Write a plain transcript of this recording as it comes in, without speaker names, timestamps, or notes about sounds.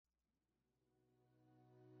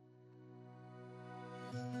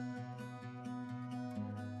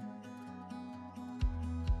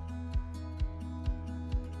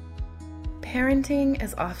Parenting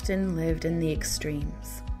is often lived in the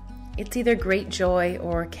extremes. It's either great joy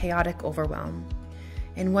or chaotic overwhelm.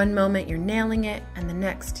 In one moment you're nailing it, and the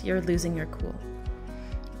next you're losing your cool.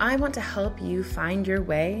 I want to help you find your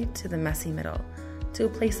way to the messy middle, to a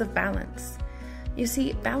place of balance. You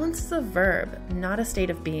see, balance is a verb, not a state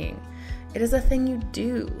of being. It is a thing you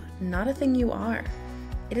do, not a thing you are.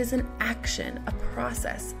 It is an action, a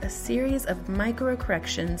process, a series of micro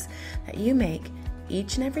corrections that you make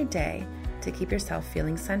each and every day to keep yourself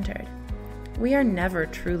feeling centered. We are never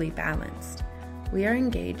truly balanced. We are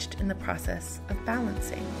engaged in the process of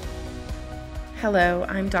balancing. Hello,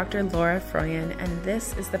 I'm Dr. Laura Froyen, and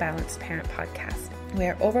this is the Balanced Parent Podcast,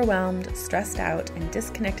 where overwhelmed, stressed out, and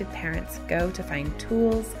disconnected parents go to find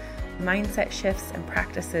tools, mindset shifts, and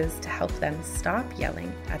practices to help them stop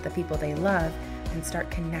yelling at the people they love and start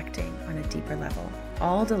connecting on a deeper level,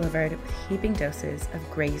 all delivered with heaping doses of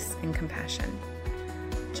grace and compassion.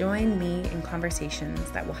 Join me in conversations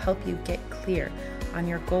that will help you get clear on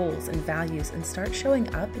your goals and values and start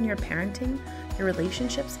showing up in your parenting, your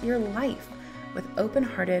relationships, your life with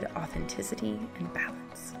open-hearted authenticity and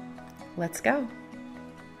balance. Let's go.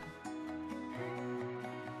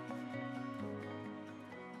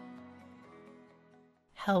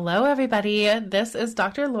 Hello, everybody. This is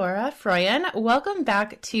Dr. Laura Froyen. Welcome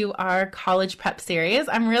back to our college prep series.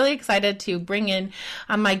 I'm really excited to bring in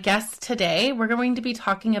my guests today. We're going to be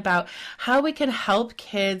talking about how we can help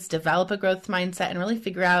kids develop a growth mindset and really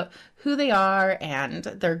figure out who they are and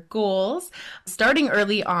their goals, starting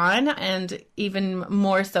early on and even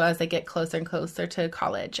more so as they get closer and closer to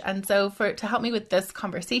college. And so to help me with this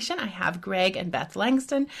conversation, I have Greg and Beth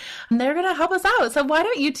Langston, and they're going to help us out. So why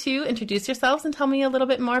don't you two introduce yourselves and tell me a little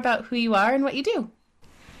bit more about who you are and what you do?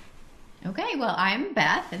 Okay, well, I'm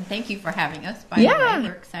Beth, and thank you for having us. By the way,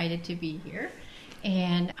 we're excited to be here.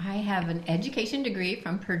 And I have an education degree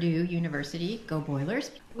from Purdue University. Go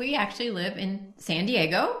Boilers. We actually live in San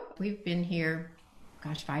Diego. We've been here,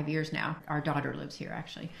 5 years now. Our daughter lives here,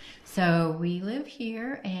 actually. So we live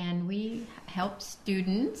here, and we help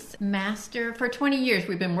students master. For 20 years,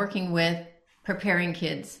 we've been working with preparing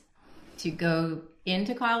kids to go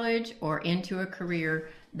into college or into a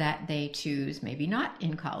career that they choose, maybe not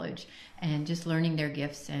in college, and just learning their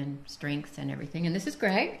gifts and strengths and everything. And this is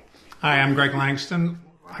Greg. Hi, I'm Greg Langston.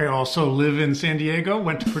 I also live in San Diego,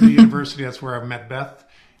 went to Purdue University. That's where I met Beth.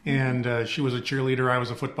 And she was a cheerleader. I was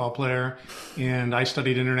a football player. And I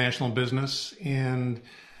studied international business. And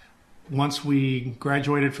once we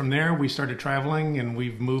graduated from there, we started traveling, and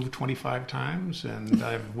we've moved 25 times. And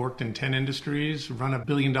I've worked in 10 industries, run a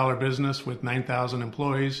billion-dollar business with 9,000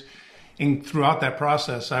 employees. And throughout that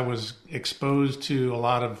process, I was exposed to a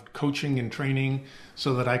lot of coaching and training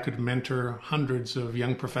so that I could mentor hundreds of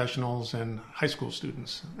young professionals and high school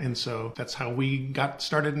students. And so that's how we got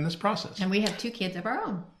started in this process. And we have 2 kids of our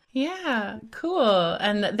own. Yeah, cool.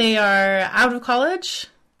 And they are out of college?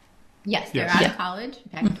 Yes, they're out of college.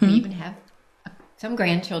 In fact, we even have some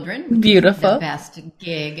grandchildren. Beautiful. The best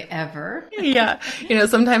gig ever. Yeah.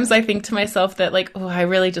 Sometimes I think to myself that I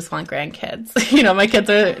really just want grandkids. My kids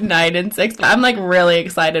are 9 and 6, but I'm really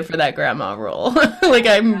excited for that grandma role.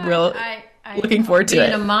 I'm looking forward to it.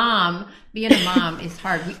 Being a mom is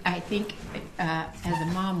hard. I think as a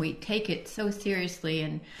mom, we take it so seriously,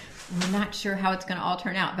 and we're not sure how it's going to all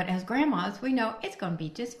turn out. But as grandmas, we know it's going to be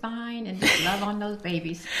just fine, and just love on those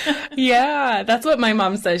babies. Yeah, that's what my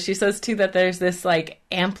mom says. She says, too, that there's this,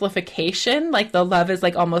 amplification. The love is,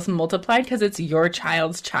 almost multiplied because it's your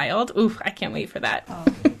child's child. Ooh, I can't wait for that. Oh,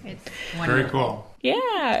 it's wonderful. Very cool.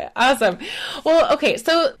 Yeah, awesome. Well, okay,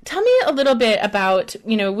 so tell me a little bit about,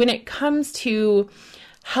 when it comes to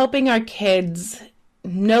helping our kids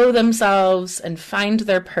know themselves and find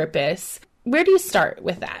their purpose, where do you start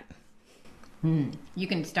with that? You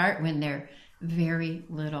can start when they're very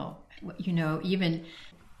little. Even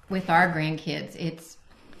with our grandkids, it's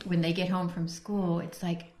when they get home from school, it's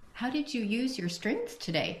how did you use your strengths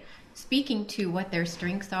today? Speaking to what their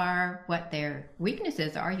strengths are, what their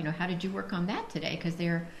weaknesses are, how did you work on that today? Because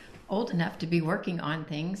they're old enough to be working on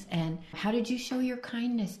things. And how did you show your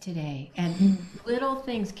kindness today? And little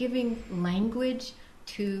things, giving language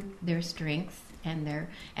to their strengths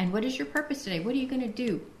and what is your purpose today? What are you going to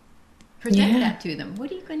do? Present that to them.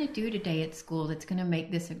 What are you going to do today at school that's going to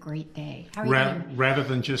make this a great day? Rather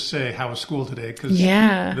than just say, how was school today? Because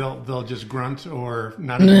they'll just grunt or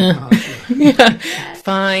not even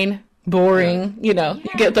Fine. Boring. You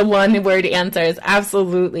get the one word answers.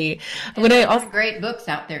 Absolutely. But I also great books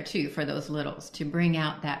out there too for those littles to bring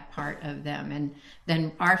out that part of them. And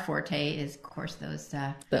then our forte is, of course, those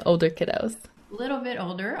the older kiddos. little bit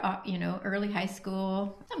older, early high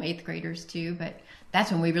school, some 8th graders too, but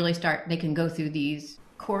that's when we really start, they can go through these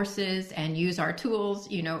courses and use our tools,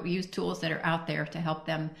 use tools that are out there to help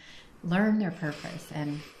them learn their purpose,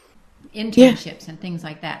 and internships and things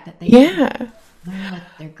like that they can learn what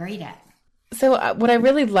they're great at. So what I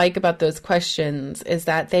really like about those questions is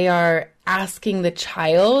that they are asking the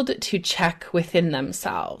child to check within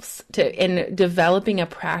themselves, in developing a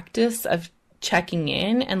practice of checking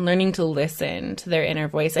in and learning to listen to their inner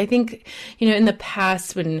voice. I think, in the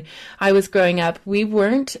past when I was growing up, we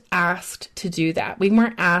weren't asked to do that. We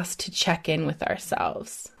weren't asked to check in with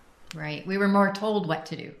ourselves. Right. We were more told what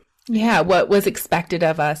to do. Yeah, what was expected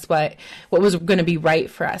of us, what was going to be right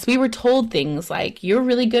for us. We were told things like, you're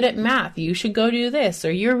really good at math, you should go do this,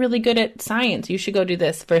 or you're really good at science, you should go do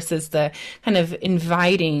this, versus the kind of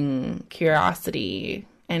inviting curiosity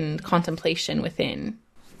and contemplation within.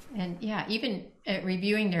 And even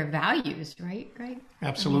reviewing their values, right?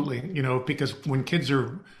 Absolutely. Because when kids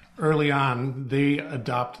are early on, they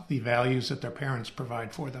adopt the values that their parents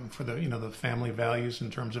provide for them, for the family values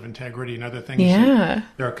in terms of integrity and other things. Yeah.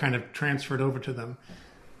 They're kind of transferred over to them.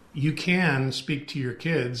 You can speak to your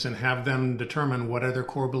kids and have them determine what are their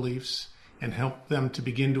core beliefs and help them to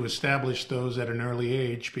begin to establish those at an early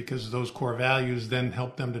age, because those core values then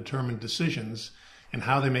help them determine decisions and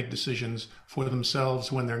how they make decisions for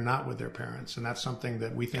themselves when they're not with their parents. And that's something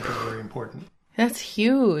that we think is very important. That's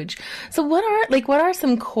huge. So what are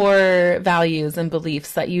some core values and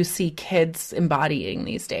beliefs that you see kids embodying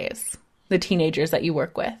these days, the teenagers that you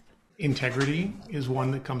work with? Integrity is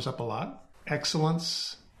one that comes up a lot.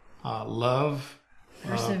 Excellence, love,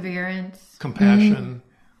 perseverance, compassion.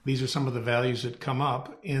 These are some of the values that come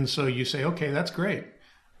up. And so you say, okay, that's great.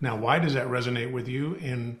 Now, why does that resonate with you?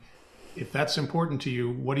 And if that's important to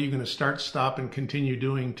you, what are you going to start, stop, and continue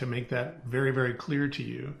doing to make that very, very clear to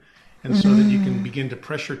you? And so that you can begin to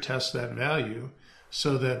pressure test that value,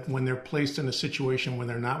 so that when they're placed in a situation when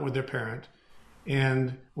they're not with their parent,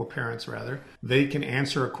 or parents rather, they can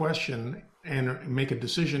answer a question and make a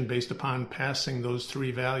decision based upon passing those 3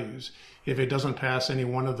 values. If it doesn't pass any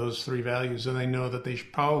one of those 3 values, then they know that they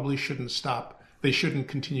probably shouldn't stop. They shouldn't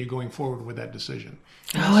continue going forward with that decision.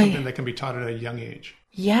 And that's something that can be taught at a young age.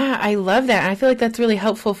 Yeah, I love that. I feel like that's really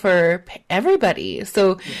helpful for everybody.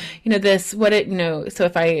 So, so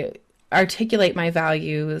if I articulate my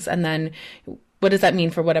values, and then what does that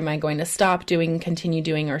mean for what am I going to stop doing, continue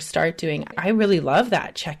doing, or start doing? I really love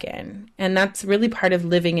that check-in. And that's really part of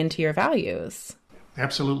living into your values.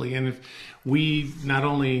 Absolutely. And if we not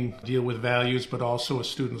only deal with values, but also a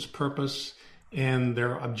student's purpose and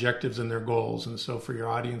their objectives and their goals. And so for your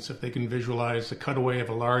audience, if they can visualize the cutaway of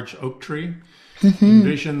a large oak tree,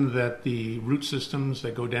 envision that the root systems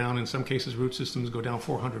that go down, in some cases root systems go down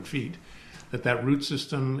 400 feet, that root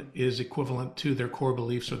system is equivalent to their core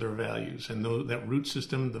beliefs or their values. And that root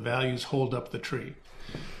system, the values, hold up the tree.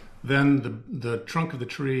 Then the trunk of the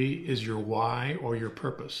tree is your why or your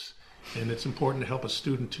purpose. And it's important to help a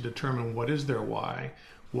student to determine what is their why,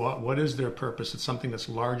 what is their purpose. It's something that's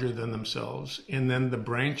larger than themselves. And then the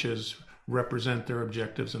branches represent their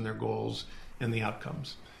objectives and their goals and the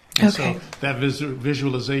outcomes. And so that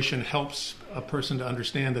visualization helps a person to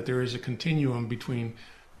understand that there is a continuum between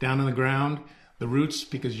down on the ground, the roots,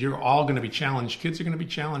 because you're all going to be challenged. Kids are going to be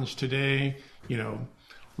challenged today.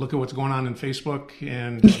 Look at what's going on in Facebook,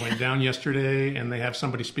 and it went down yesterday, and they have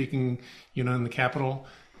somebody speaking, in the Capitol,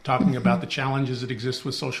 talking about the challenges that exist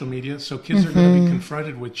with social media. So kids are going to be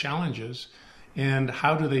confronted with challenges, and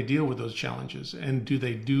how do they deal with those challenges? And do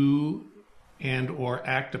they do and or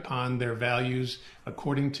act upon their values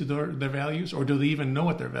according to their values, or do they even know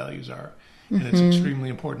what their values are? And it's extremely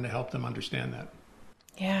important to help them understand that.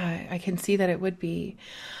 Yeah, I can see that it would be.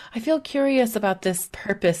 I feel curious about this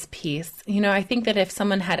purpose piece. I think that if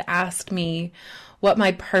someone had asked me what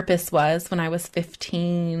my purpose was when I was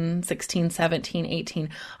 15, 16, 17, 18,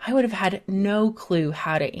 I would have had no clue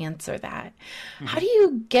how to answer that. How do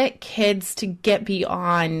you get kids to get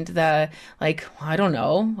beyond the, I don't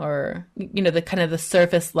know, or, the kind of the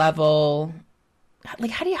surface level?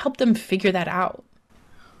 How do you help them figure that out?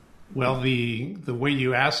 Well, the way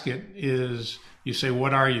you ask it is, you say,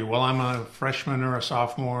 what are you? Well, I'm a freshman or a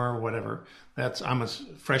sophomore or whatever. I'm a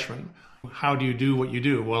freshman. How do you do what you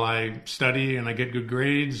do? Well, I study and I get good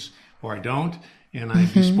grades, or I don't, and I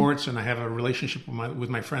do sports and I have a relationship with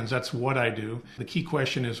my friends. That's what I do. The key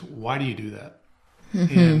question is, why do you do that?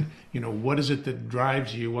 And, what is it that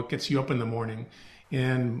drives you? What gets you up in the morning?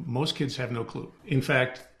 And most kids have no clue. In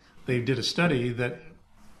fact, they did a study that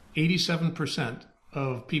 87%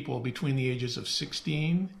 of people between the ages of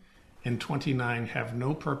 16 and 29 have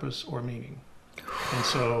no purpose or meaning. And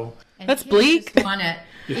so... And that's bleak.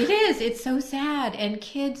 It is. It's so sad. And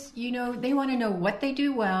kids, they want to know what they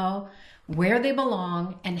do well, where they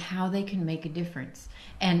belong, and how they can make a difference.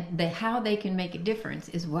 And how they can make a difference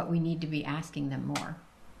is what we need to be asking them more.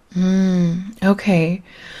 Okay.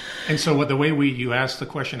 And so the way you ask the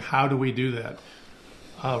question, how do we do that?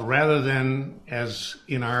 Rather than, as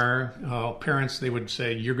in our parents, they would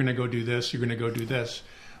say, you're going to go do this, you're going to go do this.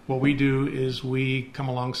 What we do is we come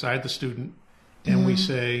alongside the student and we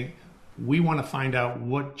say, we want to find out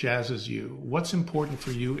what jazzes you, what's important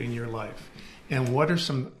for you in your life, and what are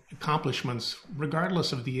some accomplishments,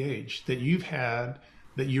 regardless of the age, that you've had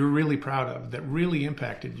that you're really proud of, that really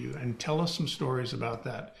impacted you, and tell us some stories about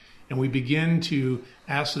that. And we begin to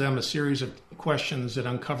ask them a series of questions that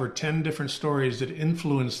uncover 10 different stories that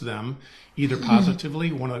influence them, either positively,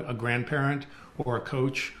 a grandparent or a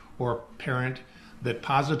coach or a parent that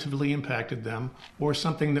positively impacted them, or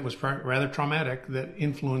something that was rather traumatic that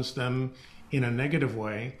influenced them in a negative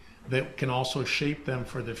way that can also shape them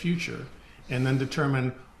for the future, and then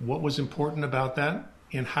determine what was important about that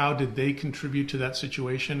and how did they contribute to that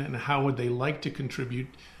situation and how would they like to contribute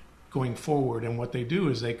going forward. And what they do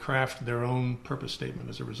is they craft their own purpose statement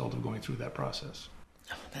as a result of going through that process.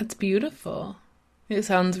 Oh, that's beautiful. It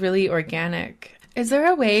sounds really organic. Is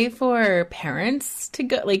there a way for parents to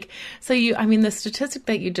go, the statistic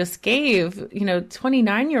that you just gave,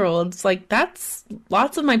 29-year-olds, that's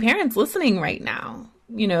lots of my parents listening right now,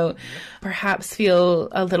 perhaps feel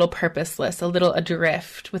a little purposeless, a little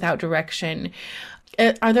adrift without direction.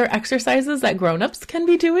 Are there exercises that grown-ups can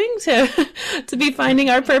be doing to be finding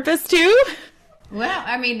our purpose too?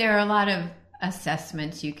 Well, there are a lot of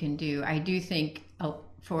assessments you can do. I do think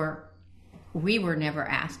we were never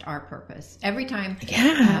asked our purpose. Every time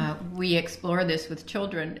we explore this with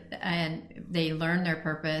children and they learn their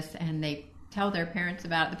purpose and they tell their parents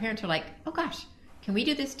about it, the parents are like, oh gosh, can we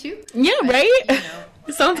do this too? Yeah, but, right?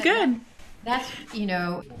 It sounds good. That's,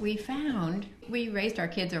 we raised our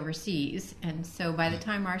kids overseas. And so by the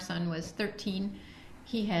time our son was 13,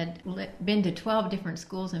 he had been to 12 different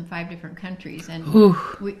schools in 5 different countries. And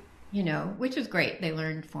which was great. They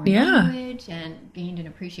learned foreign language and gained an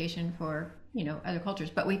appreciation for, other cultures.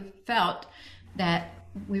 But we felt that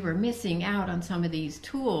we were missing out on some of these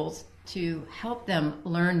tools to help them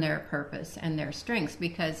learn their purpose and their strengths,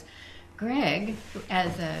 because Greg,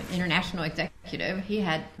 as an international executive,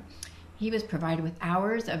 he was provided with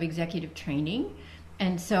hours of executive training.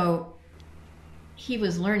 And so he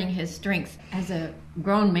was learning his strengths as a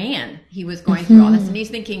grown man. He was going through all this and he's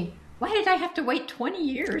thinking, why did I have to wait 20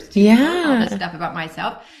 years to learn all this stuff about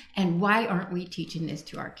myself? And why aren't we teaching this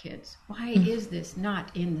to our kids? Why is this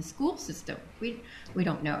not in the school system? We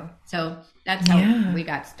don't know. So that's how we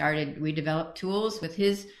got started. We developed tools with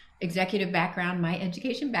his executive background, my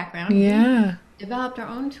education background. Yeah. We developed our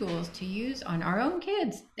own tools to use on our own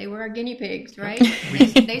kids. They were our guinea pigs, right?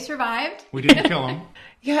 They survived. We didn't kill them.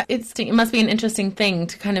 Yeah, it must be an interesting thing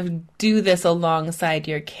to kind of do this alongside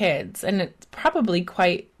your kids. And it's probably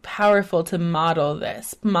quite powerful to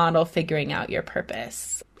model figuring out your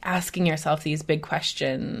purpose, asking yourself these big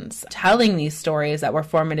questions, telling these stories that were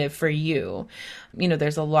formative for you.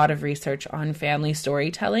 There's a lot of research on family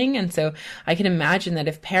storytelling. And so I can imagine that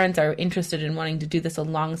if parents are interested in wanting to do this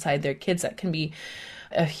alongside their kids, that can be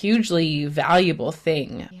a hugely valuable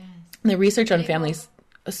thing. Yes. The research on families...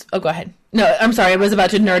 Oh, go ahead. No, I'm sorry. I was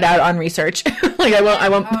about to nerd out on research. I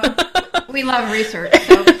won't. We love research,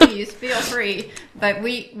 so please feel free. But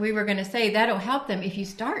we were going to say that'll help them if you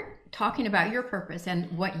start talking about your purpose and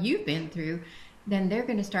what you've been through. Then they're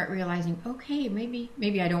going to start realizing, okay,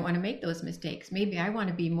 maybe I don't want to make those mistakes. Maybe I want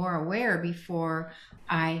to be more aware before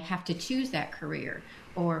I have to choose that career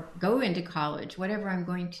or go into college, whatever I'm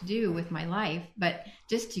going to do with my life. But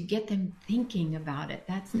just to get them thinking about it,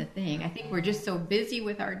 that's the thing. I think we're just so busy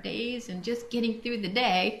with our days and just getting through the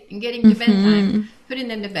day and getting to bedtime, putting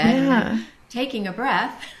them to bed, and then taking a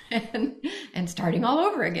breath and starting all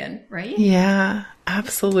over again, right? Yeah,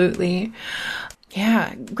 absolutely.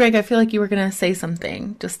 Yeah. Greg, I feel like you were going to say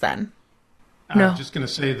something just then. No. I'm just going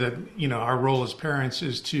to say that, our role as parents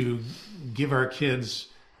is to give our kids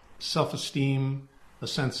self-esteem, a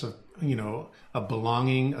sense of, a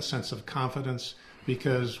belonging, a sense of confidence,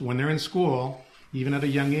 because when they're in school, even at a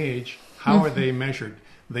young age, how are they measured?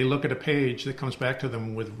 They look at a page that comes back to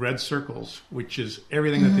them with red circles, which is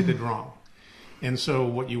everything that they did wrong. And so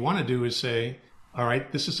what you want to do is say, all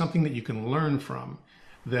right, this is something that you can learn from.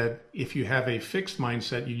 That if you have a fixed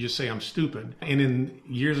mindset, you just say, I'm stupid. And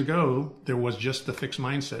years ago, there was just the fixed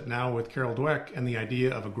mindset. Now with Carol Dweck and the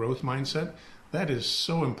idea of a growth mindset, That is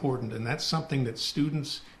so important, and that's something that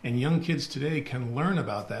students and young kids today can learn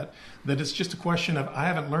about that it's just a question of, I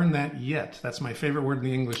haven't learned that yet. That's my favorite word in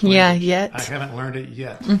the English language. Yeah, yet. I haven't learned it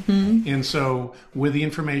yet. Mm-hmm. And so with the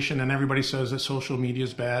information, and everybody says that social media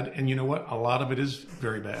is bad, and you know what? A lot of it is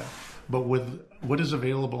very bad. But with what is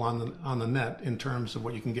available on the net in terms of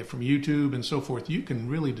what you can get from YouTube and so forth, you can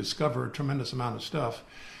really discover a tremendous amount of stuff,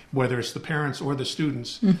 whether it's the parents or the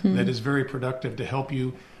students, that is very productive to help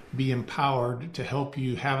you be empowered, to help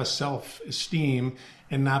you have a self-esteem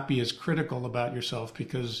and not be as critical about yourself.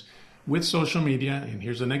 Because with social media, and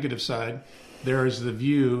here's the negative side, there is the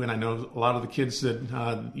view, and I know a lot of the kids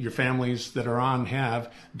that your families that are on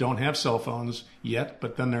don't have cell phones yet,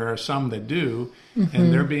 but then there are some that do,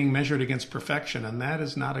 and they're being measured against perfection, and that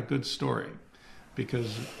is not a good story.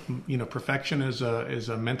 Because, perfection is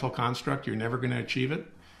a mental construct. You're never going to achieve it.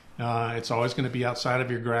 It's always going to be outside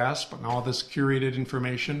of your grasp, and all this curated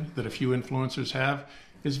information that a few influencers have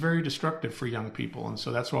is very destructive for young people. And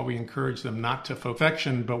so that's why we encourage them not to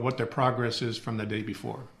perfection, but what their progress is from the day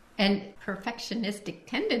before. And perfectionistic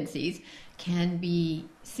tendencies can be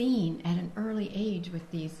seen at an early age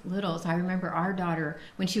with these littles. I remember our daughter,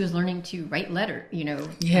 when she was learning to write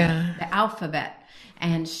the alphabet,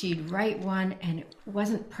 and she'd write one and it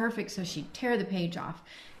wasn't perfect, so she'd tear the page off.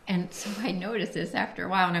 And so I noticed this after a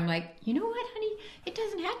while, and I'm like, you know what, honey? It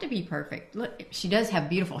doesn't have to be perfect. Look, she does have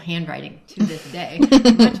beautiful handwriting to this day,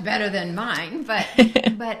 much better than mine.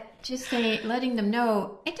 But just letting them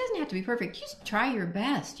know it doesn't have to be perfect. Just try your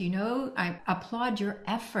best. I applaud your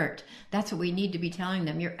effort. That's what we need to be telling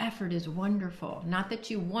them. Your effort is wonderful. Not that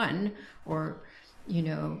you won or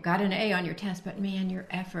got an A on your test, but man, your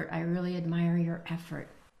effort. I really admire your effort.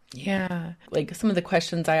 Yeah. Like some of the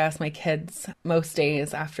questions I ask my kids most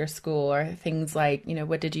days after school are things like,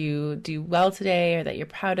 what did you do well today, or that you're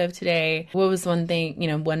proud of today? What was one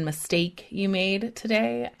thing, one mistake you made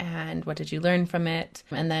today, and what did you learn from it?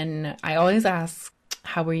 And then I always ask,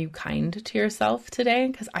 how were you kind to yourself today?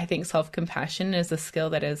 Because I think self-compassion is a skill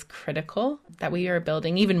that is critical, that we are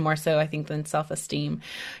building, even more so, I think, than self-esteem.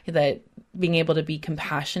 That being able to be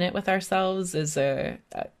compassionate with ourselves is a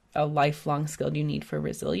lifelong skill you need for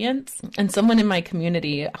resilience. And someone in my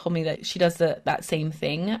community told me that she does that same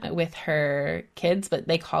thing with her kids, but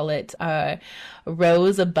they call it a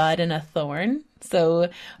rose, a bud, and a thorn. So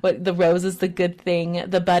what the rose is the good thing,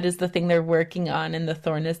 the bud is the thing they're working on, and the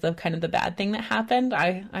thorn is the kind of the bad thing that happened.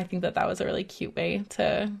 I think that was a really cute way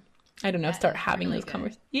to, start having those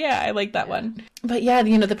conversations. Yeah, I like that one. But yeah,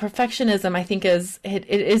 the perfectionism, I think it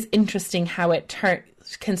is interesting how it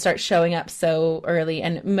can start showing up so early.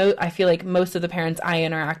 And I feel like most of the parents I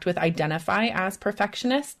interact with identify as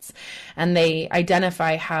perfectionists, and they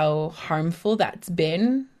identify how harmful that's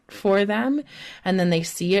been for them. And then they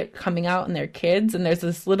see it coming out in their kids, and there's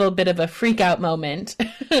this little bit of a freak out moment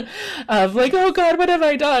of like, oh God, what have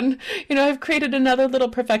I done? I've created another little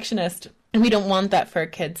perfectionist. And we don't want that for our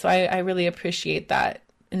kids. So I really appreciate that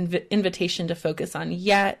invitation to focus on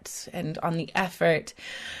yet and on the effort.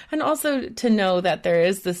 And also to know that there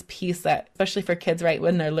is this piece that, especially for kids, right,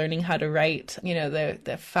 when they're learning how to write,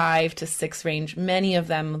 the 5 to 6 range, many of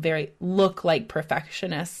them look like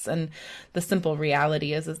perfectionists. And the simple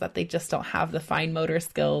reality is that they just don't have the fine motor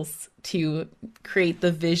skills to create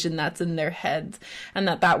the vision that's in their heads, and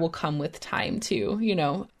that will come with time too,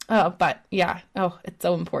 but yeah, it's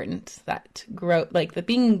so important that growth, like the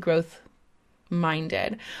being growth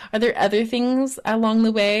minded. Are there other things along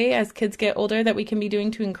the way as kids get older that we can be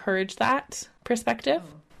doing to encourage that perspective?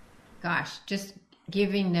 Gosh, just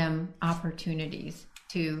giving them opportunities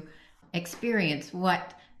to experience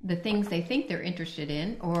what the things they think they're interested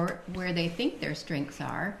in, or where they think their strengths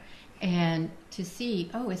are, and to see,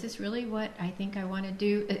 is this really what I think I want to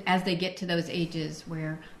do, as they get to those ages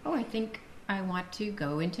where, I think I want to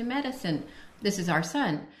go into medicine. This is our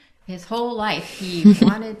son. His whole life, he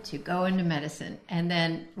wanted to go into medicine. And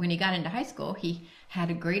then when he got into high school, he had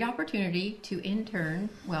a great opportunity to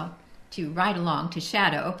to ride along, to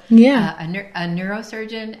shadow a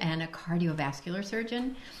neurosurgeon and a cardiovascular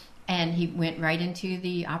surgeon. And he went right into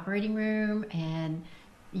the operating room, and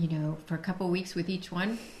for a couple of weeks with each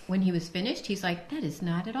one. When he was finished, he's like, that is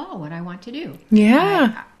not at all what I want to do.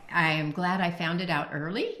 Yeah. I am glad I found it out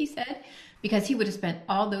early, he said, because he would have spent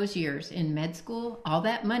all those years in med school, all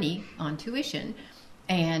that money on tuition,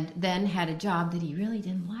 and then had a job that he really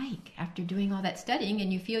didn't like after doing all that studying,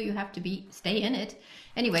 and you feel you have to stay in it.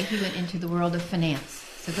 Anyway, he went into the world of finance.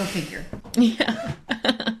 So go figure. Yeah.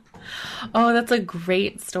 Oh, that's a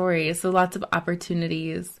great story. So lots of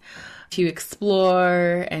opportunities to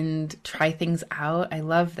explore and try things out. I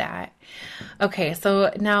love that. Okay,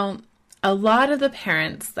 so now A lot of the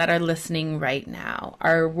parents that are listening right now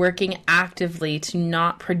are working actively to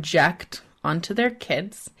not project onto their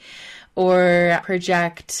kids or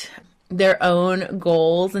project their own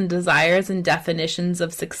goals and desires and definitions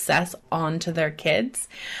of success onto their kids.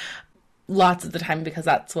 Lots of the time, because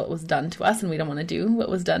that's what was done to us and we don't want to do what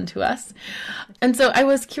was done to us. And so I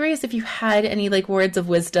was curious if you had any like words of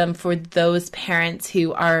wisdom for those parents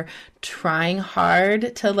who are trying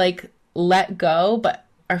hard to like let go, but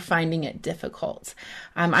are finding it difficult.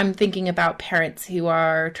 I'm thinking about parents who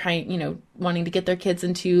are trying, wanting to get their kids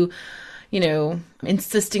into,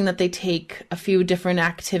 insisting that they take a few different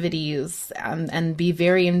activities and be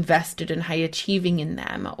very invested and high achieving in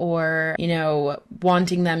them, or,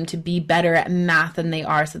 wanting them to be better at math than they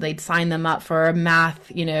are. So they'd sign them up for math,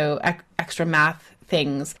 extra math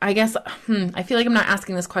things. I guess, I feel like I'm not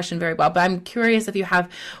asking this question very well, but I'm curious if you have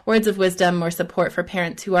words of wisdom or support for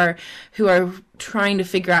parents who are trying to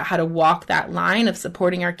figure out how to walk that line of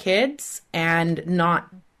supporting our kids and not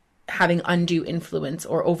having undue influence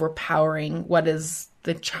or overpowering what is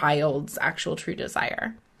the child's actual true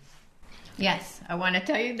desire. Yes, I want to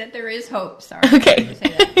tell you that there is hope. Sorry. Okay. To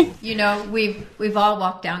say that. We've all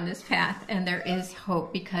walked down this path, and there is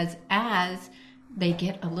hope, because as they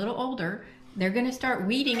get a little older, they're going to start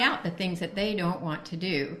weeding out the things that they don't want to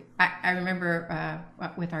do. I remember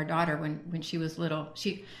with our daughter when she was little,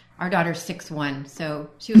 our daughter's 6'1", so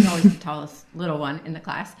she was always the tallest little one in the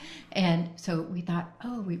class. And so we thought,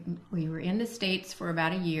 we were in the States for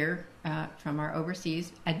about a year from our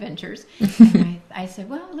overseas adventures. And I said,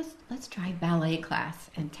 well, let's try ballet class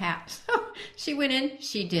and tap. So she went in,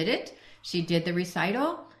 she did it. She did the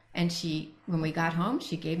recital. And when we got home,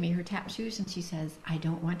 she gave me her tap shoes and she says, I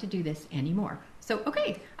don't want to do this anymore. So,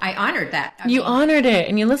 okay, I honored that. You honored it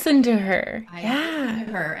and you listened to her. I listened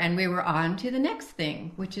to her, and we were on to the next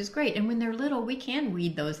thing, which is great. And when they're little, we can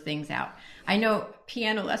weed those things out. I know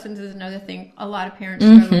piano lessons is another thing a lot of parents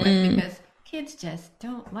struggle with, because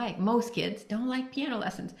most kids don't like piano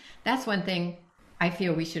lessons. That's one thing I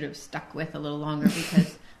feel we should have stuck with a little longer,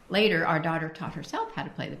 because later our daughter taught herself how to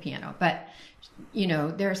play the piano. But,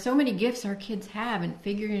 there are so many gifts our kids have, and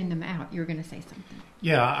figuring them out. You were going to say something.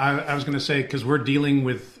 Yeah, I was going to say, because we're dealing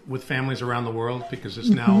with families around the world, because it's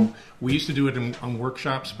now, we used to do it on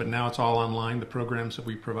workshops, but now it's all online, the programs that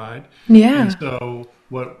we provide. Yeah. And so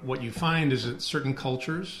what you find is that certain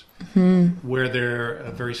cultures where they're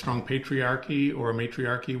a very strong patriarchy or a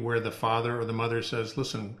matriarchy, where the father or the mother says,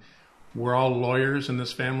 listen, we're all lawyers in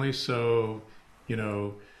this family, so,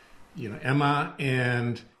 Emma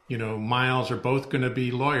and Miles are both going to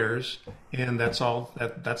be lawyers, and that's all.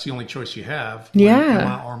 That's the only choice you have. Yeah.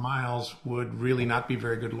 Emma or Miles would really not be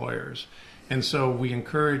very good lawyers, and so we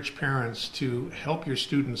encourage parents to help your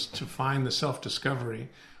students to find the self-discovery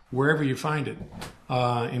wherever you find it,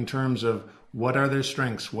 in terms of what are their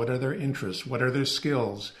strengths, what are their interests, what are their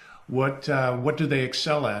skills, what do they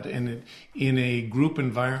excel at, and in a group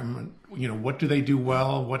environment, what do they do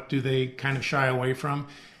well, what do they kind of shy away from.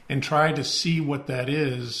 And try to see what that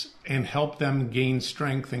is and help them gain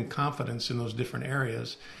strength and confidence in those different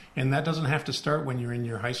areas. And that doesn't have to start when you're in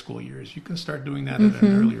your high school years. You can start doing that at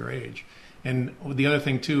an earlier age. And the other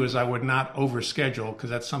thing, too, is I would not overschedule, because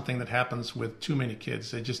that's something that happens with too many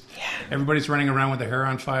kids. Everybody's running around with their hair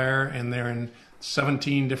on fire, and they're in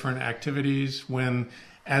 17 different activities, when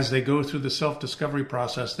as they go through the self-discovery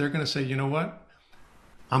process, they're going to say, you know what?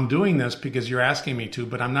 I'm doing this because you're asking me to,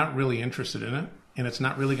 but I'm not really interested in it. And it's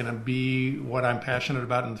not really going to be what I'm passionate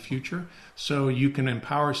about in the future. So you can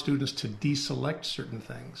empower students to deselect certain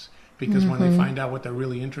things, because when they find out what they're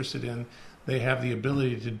really interested in, they have the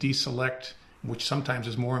ability to deselect, which sometimes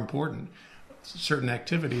is more important, certain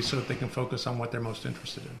activities, so that they can focus on what they're most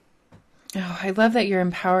interested in. Oh, I love that you're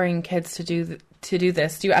empowering kids to do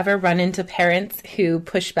this. Do you ever run into parents who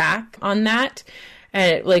push back on that?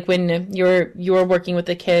 Like when you're working with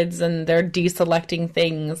the kids and they're deselecting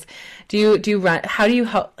things, how do you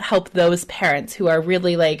help those parents who are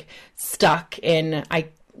really like stuck in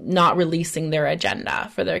not releasing their agenda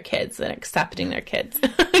for their kids and accepting their kids?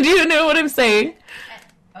 Do you know what I'm saying?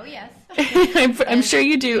 Oh yes, I'm sure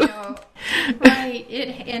you do. Right.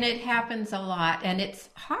 It happens a lot, and it's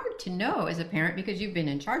hard to know as a parent, because you've been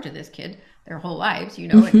in charge of this kid their whole lives,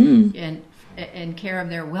 and care of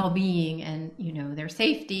their well-being and, their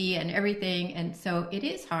safety and everything. And so it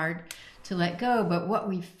is hard to let go. But what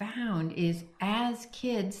we found is, as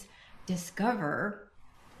kids discover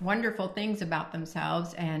wonderful things about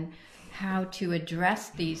themselves and how to address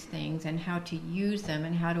these things and how to use them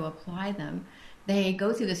and how to apply them, they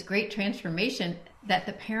go through this great transformation that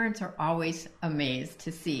the parents are always amazed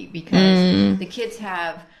to see, because the kids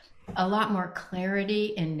have a lot more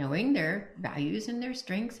clarity in knowing their values and their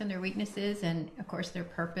strengths and their weaknesses, and of course their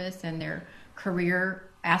purpose and their career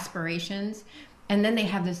aspirations. And then they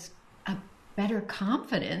have this better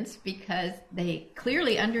confidence because they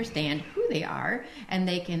clearly understand who they are, and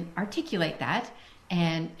they can articulate that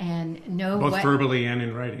and know both verbally and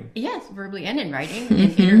in writing. Yes, verbally and in writing,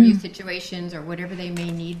 in interview situations or whatever they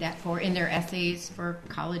may need that for, in their essays for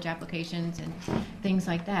college applications and things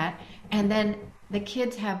like that. And then the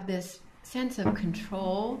kids have this sense of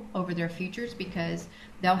control over their futures because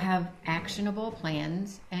they'll have actionable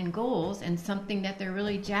plans and goals and something that they're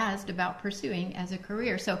really jazzed about pursuing as a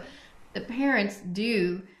career. So the parents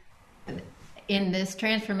do, in this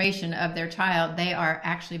transformation of their child, they are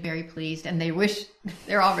actually very pleased, and they wish,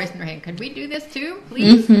 they're all raising their hand, could we do this too,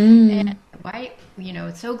 please? And why,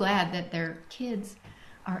 so glad that their kids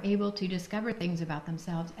are able to discover things about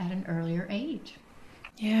themselves at an earlier age.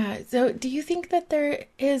 Yeah. So do you think that there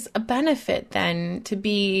is a benefit then to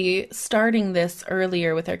be starting this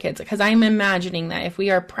earlier with our kids? Because I'm imagining that if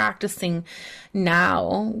we are practicing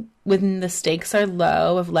now, when the stakes are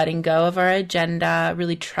low, of letting go of our agenda,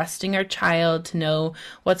 really trusting our child to know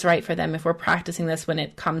what's right for them, if we're practicing this when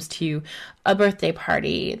it comes to a birthday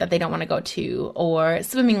party that they don't want to go to, or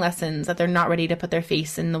swimming lessons that they're not ready to put their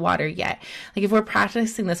face in the water yet. Like if we're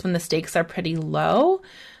practicing this when the stakes are pretty low,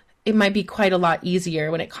 it might be quite a lot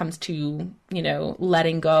easier when it comes to,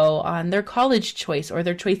 letting go on their college choice or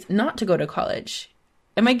their choice not to go to college.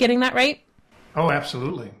 Am I getting that right? Oh,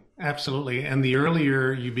 absolutely. Absolutely. And the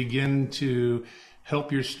earlier you begin to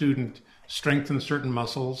help your student strengthen certain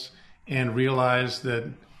muscles and realize that,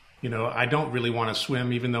 I don't really want to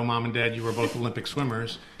swim, even though Mom and Dad, you were both Olympic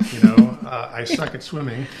swimmers, I suck at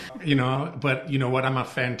swimming, but you know what? I'm a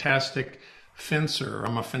fantastic fencer.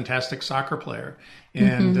 I'm a fantastic soccer player.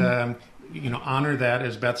 And, honor that.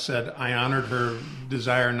 As Beth said, I honored her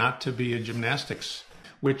desire not to be a gymnastics,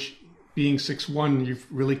 which being 6'1", you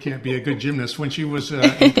really can't be a good gymnast. When she was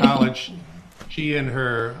in college, she and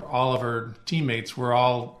all of her teammates were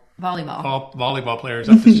all volleyball players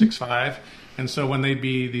up to 6'5". And so when they'd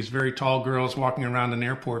be these very tall girls walking around an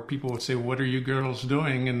airport, people would say, "What are you girls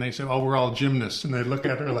doing?" And they say, "Oh, we're all gymnasts." And they'd look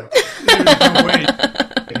at her like, "There's no way."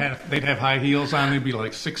 They'd have high heels on. They'd be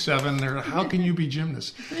like 6'7". They're like, "How can you be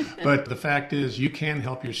gymnasts?" But the fact is, you can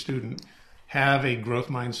help your student have a growth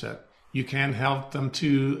mindset. You can help them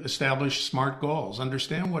to establish SMART goals,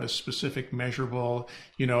 understand what is specific, measurable,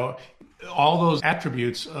 all those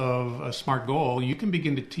attributes of a SMART goal. You can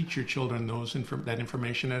begin to teach your children that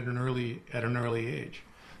information at an early age.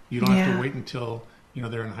 You don't have to wait until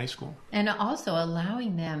they're in high school. And also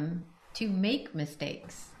allowing them to make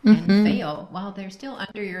mistakes and fail while they're still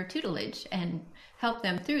under your tutelage, and help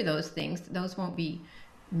them through those things. Those won't be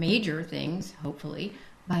major things, hopefully,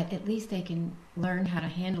 but at least they can learn how to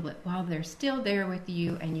handle it while they're still there with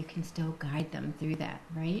you, and you can still guide them through that,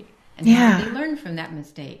 right? And how did they learn from that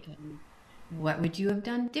mistake? And what would you have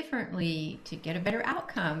done differently to get a better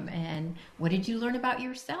outcome? And what did you learn about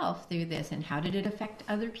yourself through this? And how did it affect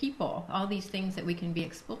other people? All these things that we can be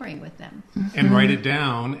exploring with them. And write it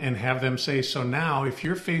down and have them say, so now if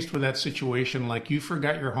you're faced with that situation, like you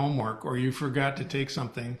forgot your homework or you forgot to take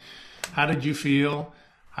something, how did you feel?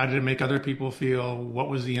 How did it make other people feel? What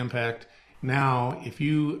was the impact? Now, if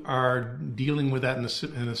you are dealing with that in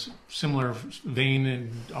a similar vein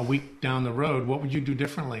in a week down the road, what would you do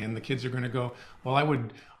differently? And the kids are going to go, well, I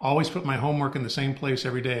would always put my homework in the same place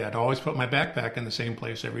every day. I'd always put my backpack in the same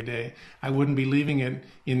place every day. I wouldn't be leaving it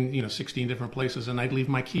in 16 different places, and I'd leave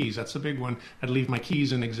my keys. That's the big one. I'd leave my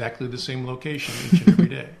keys in exactly the same location each and every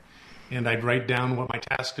day. And I'd write down what my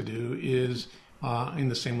task to do is in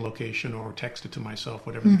the same location, or text it to myself,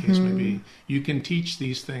 whatever the case may be. You can teach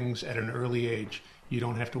these things at an early age. You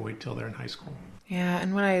don't have to wait till they're in high school. Yeah,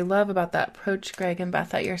 and what I love about that approach, Greg and Beth,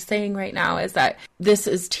 that you're saying right now is that this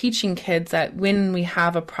is teaching kids that when we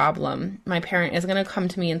have a problem, my parent is going to come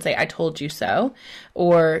to me and say, "I told you so,"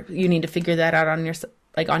 or "You need to figure that out on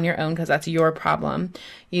your own because that's your problem."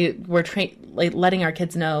 We're letting our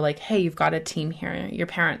kids know, hey, you've got a team here. Your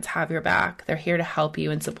parents have your back. They're here to help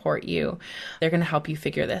you and support you. They're going to help you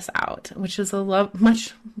figure this out, which is a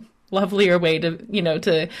much lovelier way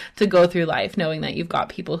to go through life, knowing that you've got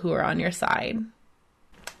people who are on your side.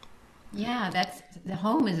 Yeah, the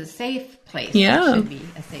home is a safe place. Yeah. It should be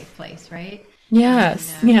a safe place, right?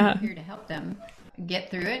 Yes. And, yeah. We're here to help them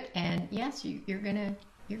get through it. And yes, you're gonna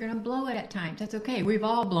blow it at times. That's okay. We've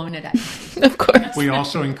all blown it at times. Of course. We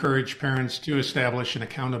also encourage parents to establish an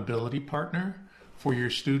accountability partner for your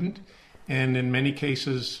student. And in many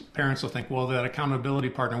cases, parents will think, well, that accountability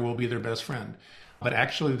partner will be their best friend. But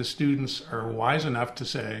actually, the students are wise enough to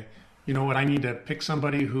say, you know what, I need to pick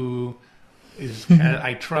somebody who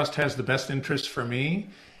I trust has the best interest for me.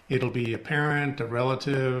 It'll be a parent, a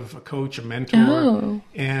relative, a coach, a mentor. Oh.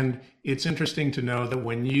 And it's interesting to know that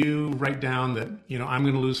when you write down that, you know, I'm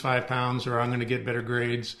going to lose 5 pounds or I'm going to get better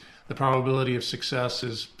grades, the probability of success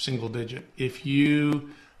is single digit. If you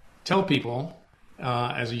tell people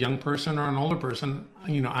as a young person or an older person,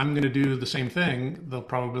 you know, I'm going to do the same thing, the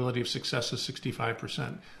probability of success is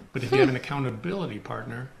 65%. But if you have an accountability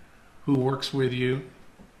partner who works with you,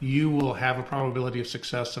 you will have a probability of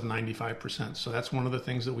success of 95%. So that's one of the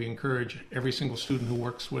things that we encourage every single student who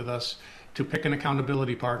works with us to pick an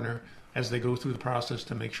accountability partner as they go through the process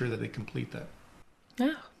to make sure that they complete that.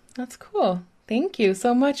 Oh, that's cool. Thank you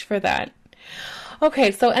so much for that. Okay,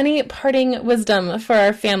 so any parting wisdom for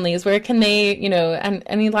our families? Where can they, you know, and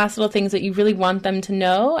any last little things that you really want them to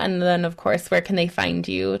know? And then, of course, where can they find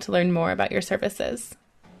you to learn more about your services?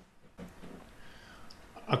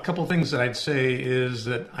 A couple things that I'd say is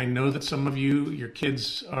that I know that some of you, your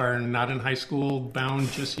kids are not in high school bound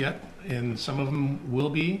just yet, and some of them will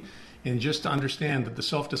be. And just to understand that the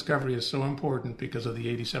self-discovery is so important because of the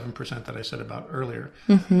 87% that I said about earlier.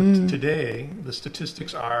 But today, the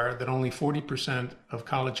statistics are that only 40% of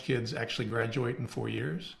college kids actually graduate in 4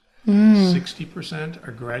 years. 60%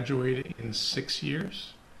 are graduating in 6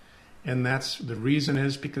 years. And that's the reason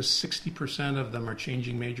is because 60% of them are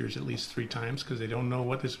changing majors at least 3 times because they don't know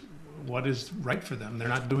what is right for them. They're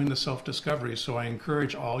not doing the self-discovery. So I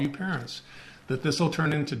encourage all you parents that this will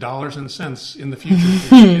turn into dollars and cents in the future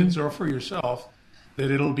for your kids or for yourself, that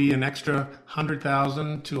it'll be an extra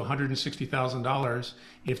 $100,000 to $160,000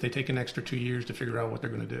 if they take an extra 2 years to figure out what they're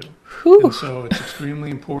going to do. And so it's extremely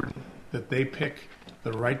important that they pick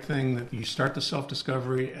the right thing, that you start the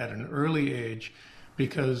self-discovery at an early age.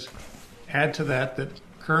 Because add to that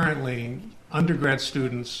currently undergrad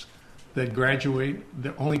students that graduate,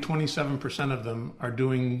 only 27% of them are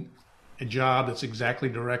doing a job that's exactly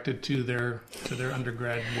directed to their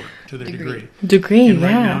undergrad work, to their degree. And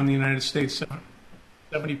right now in the United States,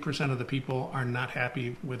 70% of the people are not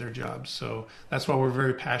happy with their jobs. So that's why we're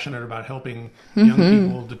very passionate about helping young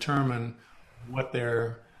people determine what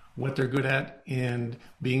they're good at and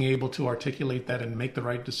being able to articulate that and make the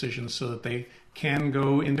right decisions so that they can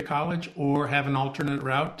go into college or have an alternate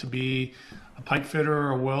route to be a pipe fitter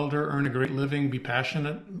or a welder, earn a great living, be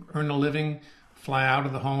passionate, earn a living, fly out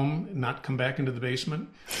of the home, not come back into the basement,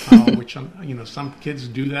 which, you know, some kids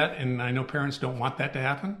do that. And I know parents don't want that to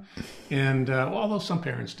happen. And although some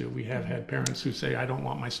parents do, we have had parents who say, I don't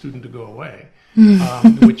want my student to go away,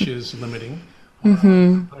 which is limiting.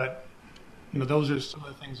 But you know, those are some of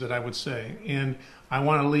the things that I would say. And I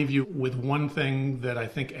want to leave you with one thing that I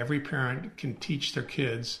think every parent can teach their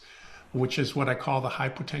kids, which is what I call the high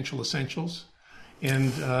potential essentials.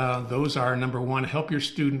 And those are, number one, help your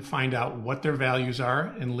student find out what their values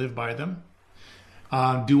are and live by them.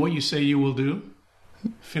 Do what you say you will do.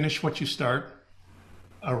 Finish what you start.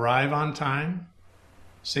 Arrive on time.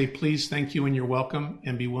 Say please, thank you, and you're welcome,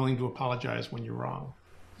 and be willing to apologize when you're wrong.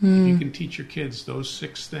 If you can teach your kids those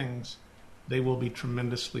 6 things, they will be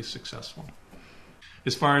tremendously successful.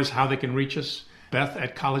 As far as how they can reach us, Beth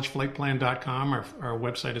at collegeflightplan.com. Our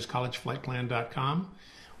website is collegeflightplan.com,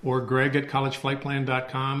 or Greg at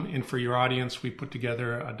collegeflightplan.com. And for your audience, we put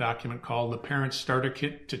together a document called the Parent Starter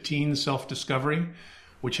Kit to Teen Self-Discovery,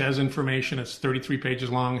 which has information. It's 33 pages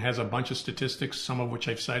long, has a bunch of statistics, some of which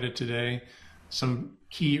I've cited today, some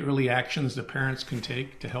key early actions that parents can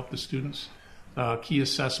take to help the students. Key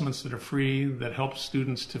assessments that are free that help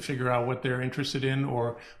students to figure out what they're interested in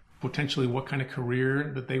or potentially what kind of career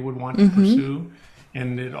that they would want to pursue.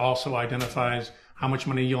 And it also identifies how much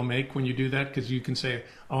money you'll make when you do that, because you can say,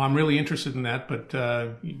 oh, I'm really interested in that, but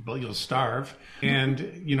you'll starve.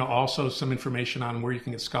 And, you know, also some information on where you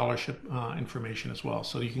can get scholarship information as well.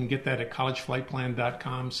 So you can get that at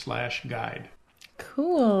collegeflightplan.com/guide.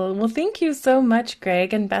 Cool. Well, thank you so much,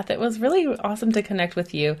 Greg and Beth. It was really awesome to connect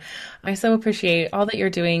with you. I so appreciate all that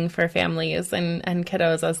you're doing for families and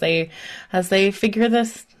kiddos as they figure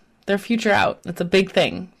their future out. It's a big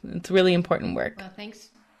thing. It's really important work. Well, thanks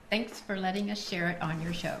for letting us share it on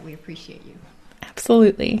your show. We appreciate you.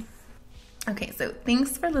 Absolutely. Okay, so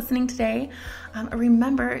thanks for listening today.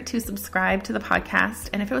 Remember to subscribe to the podcast,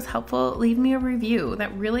 and if it was helpful, leave me a review.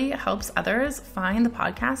 That really helps others find the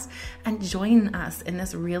podcast and join us in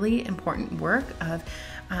this really important work of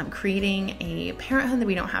creating a parenthood that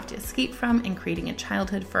we don't have to escape from and creating a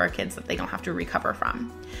childhood for our kids that they don't have to recover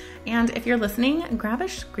from. And if you're listening, grab a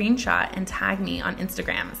screenshot and tag me on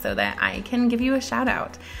Instagram so that I can give you a shout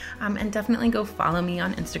out. And definitely go follow me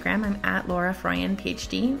on Instagram. I'm at Laura Froyen,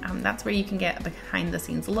 PhD. That's where you can get a behind the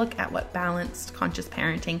scenes look at what balanced conscious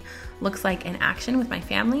parenting looks like in action with my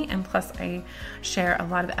family. And plus I share a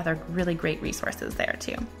lot of other really great resources there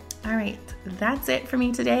too. All right, that's it for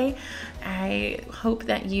me today. I hope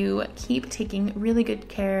that you keep taking really good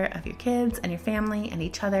care of your kids and your family and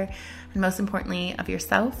each other, and most importantly, of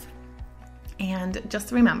yourself. And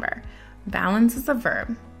just remember, balance is a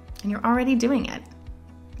verb, and you're already doing it.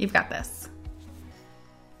 You've got this.